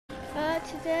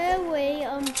today we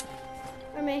are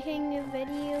making a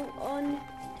video on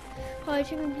how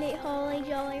to complete Holly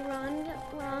Jolly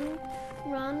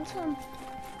Ransom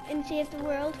and Save the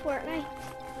World Fortnite.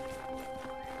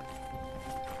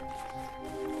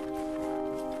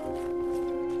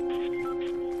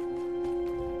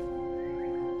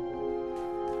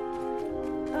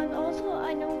 And also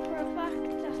I know for a fact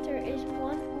that there is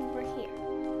one over here.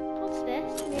 What's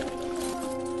this?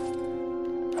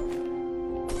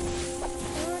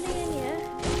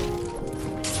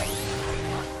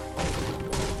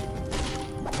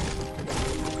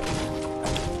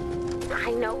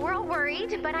 I know we're all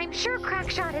worried, but I'm sure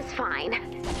Crackshot is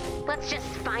fine. Let's just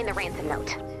find the ransom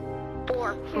note.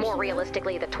 Or, more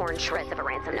realistically, the torn shreds of a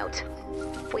ransom note.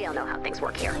 We all know how things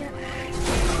work here.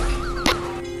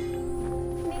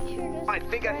 I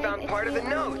think I found part of the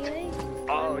note.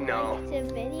 Oh no,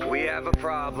 we have a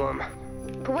problem.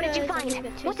 What did you find?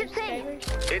 What's it say?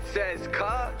 It says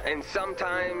 "ka" and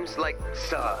sometimes like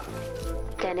 "sa."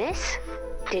 Dennis,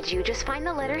 did you just find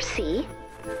the letter C?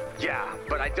 Yeah,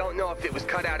 but I don't know if it was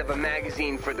cut out of a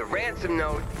magazine for the ransom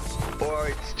note, or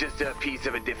it's just a piece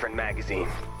of a different magazine.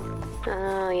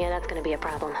 Oh yeah, that's gonna be a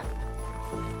problem.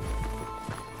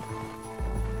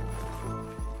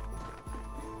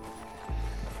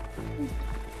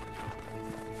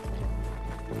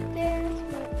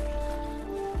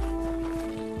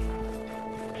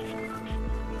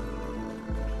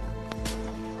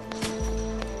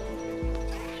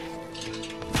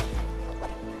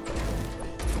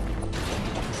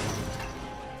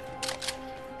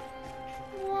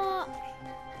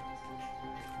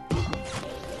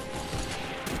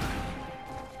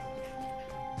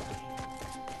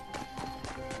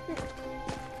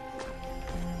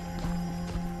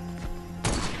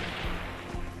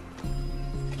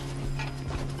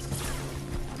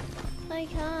 I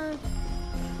can't.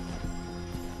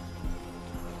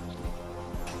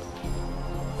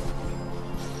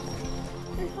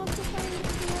 I hope to find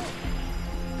this note.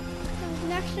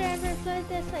 Next time I ever played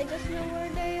this, I just know where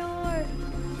they are.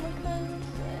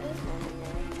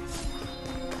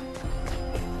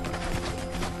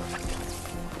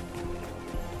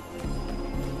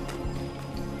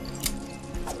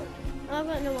 I've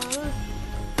got no armor.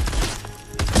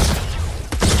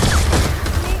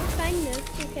 I need to find this,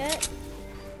 okay?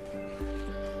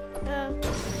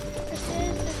 This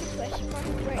is a question mark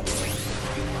right here.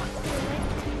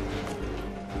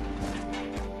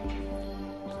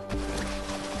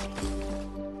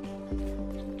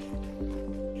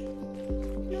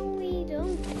 No, we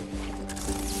don't.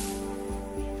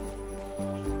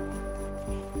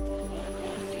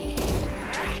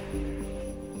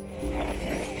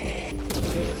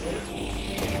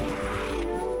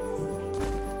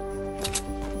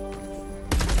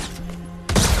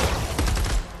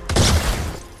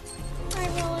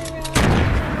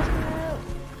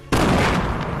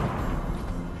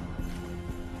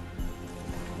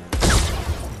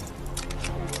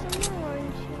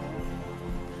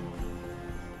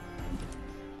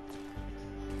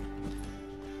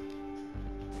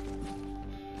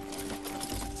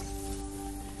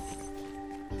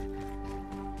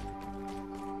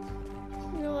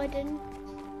 No, I didn't.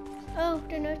 Oh,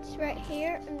 the note's right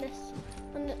here and this,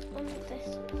 on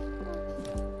this.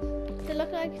 They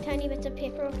look like tiny bits of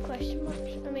paper with question marks.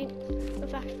 I mean,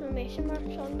 with exclamation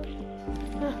marks on them.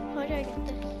 How do I get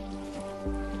this?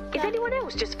 Is anyone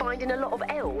else just finding a lot of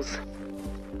L's?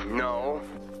 No.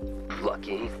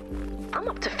 Lucky. I'm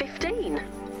up to 15.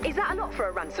 Is that a lot for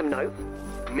a ransom note?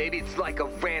 Maybe it's like a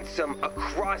ransom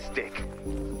acrostic.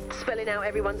 Spelling out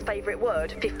everyone's favorite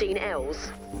word, 15 L's.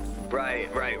 Right.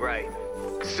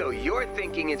 So you're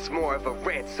thinking it's more of a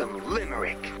ransom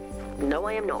limerick? No,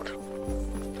 I am not.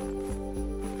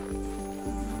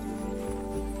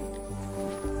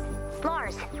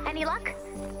 Lars, any luck?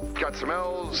 Got some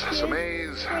L's, some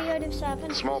A's, 3 out of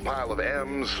 7. small pile of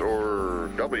M's or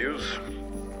W's.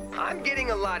 I'm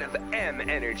getting a lot of M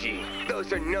energy.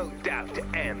 Those are no doubt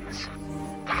M's.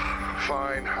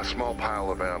 Fine, a small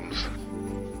pile of M's.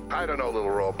 I don't know, little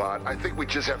robot. I think we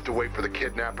just have to wait for the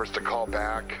kidnappers to call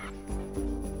back.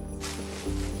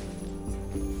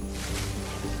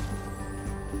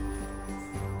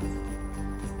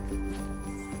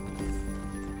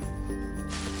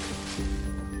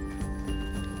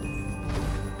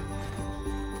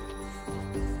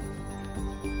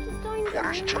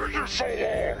 What is taking so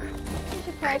long?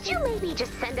 Could you maybe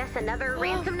just send us another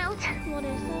ransom note? What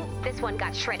is that? This one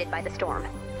got shredded by the storm.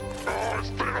 It's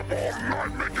terrible. I'm not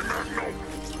making that note.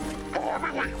 Oh,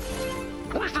 really?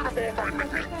 Wasted a ball by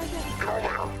making. Go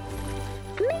there.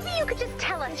 Maybe you could just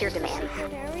tell us your demands.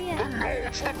 Secret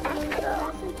area.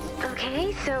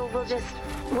 Okay, so we'll just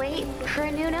wait for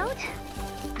a new note?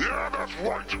 Yeah, that's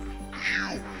right.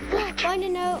 You Find a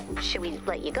note. Should we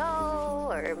let you go,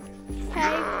 or...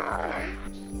 Hey.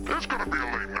 It's gonna be a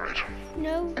late night.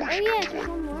 No. Oh yeah, there's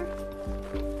one more.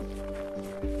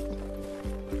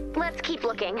 Let's keep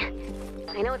looking.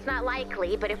 I know it's not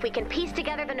likely, but if we can piece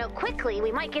together the note quickly,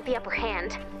 we might get the upper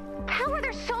hand. How are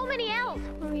there so many elves?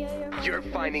 Oh yeah, You're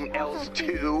finding L's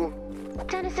too?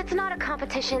 Dennis, it's not a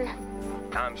competition.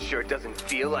 I'm sure it doesn't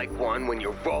feel like one when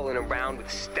you're rolling around with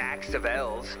stacks of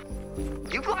L's.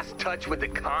 You've lost touch with the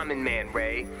common man,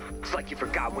 Ray. It's like you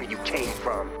forgot where you came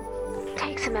from.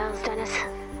 Take some L's, Dennis.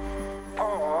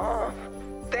 Aww.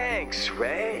 Thanks,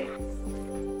 Ray.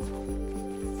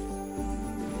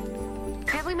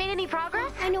 Have we made any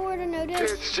progress? I know where the note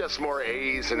is. It's just more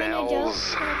A's and Wait, no,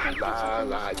 L's.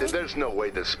 Joe. There's no way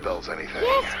this spells anything.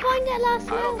 Yes, find that last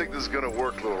note. I don't think this is gonna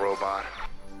work, little robot.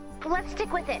 Let's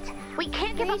stick with it. We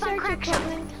can't give up on Research Crackshot.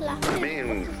 equipment collected. I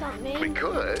mean, What does that mean? we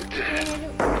could.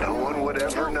 No one would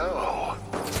ever know.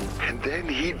 And then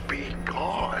he'd be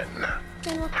gone.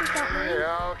 Then what does that mean?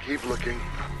 Yeah, I'll keep looking.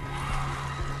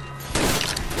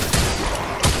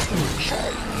 So,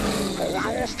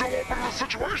 are we all still open in the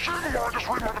situation, or I just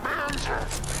read my demands?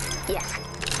 Yes.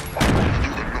 I'm gonna do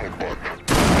the note, bud.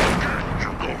 Okay,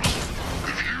 here goes.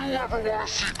 If you ever want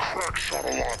to see Crackshot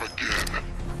alive again,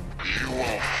 you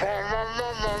will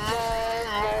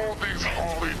follow these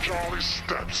holly jolly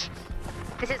steps.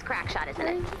 This is Crackshot, isn't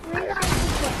it? Research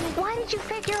equipment. Why did you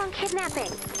figure on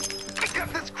kidnapping?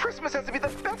 Because this Christmas has to be the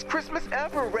best Christmas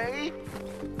ever, Ray.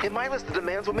 And my list of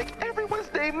demands will make everyone's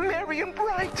day merry and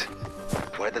bright,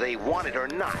 whether they want it or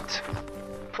not.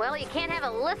 Well, you can't have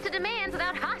a list of demands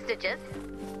without hostages.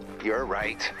 You're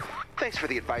right. Thanks for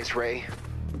the advice, Ray.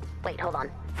 Wait, hold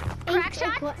on. Eight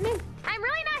Crackshot? equipment. I'm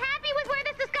really not happy with where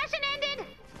this discussion ended.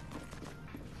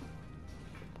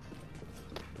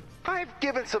 I've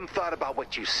given some thought about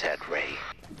what you said, Ray.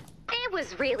 It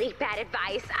was really bad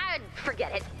advice. I'd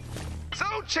forget it. So,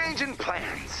 changing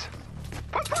plans.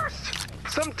 But first,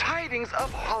 some tidings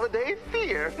of holiday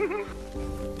fear.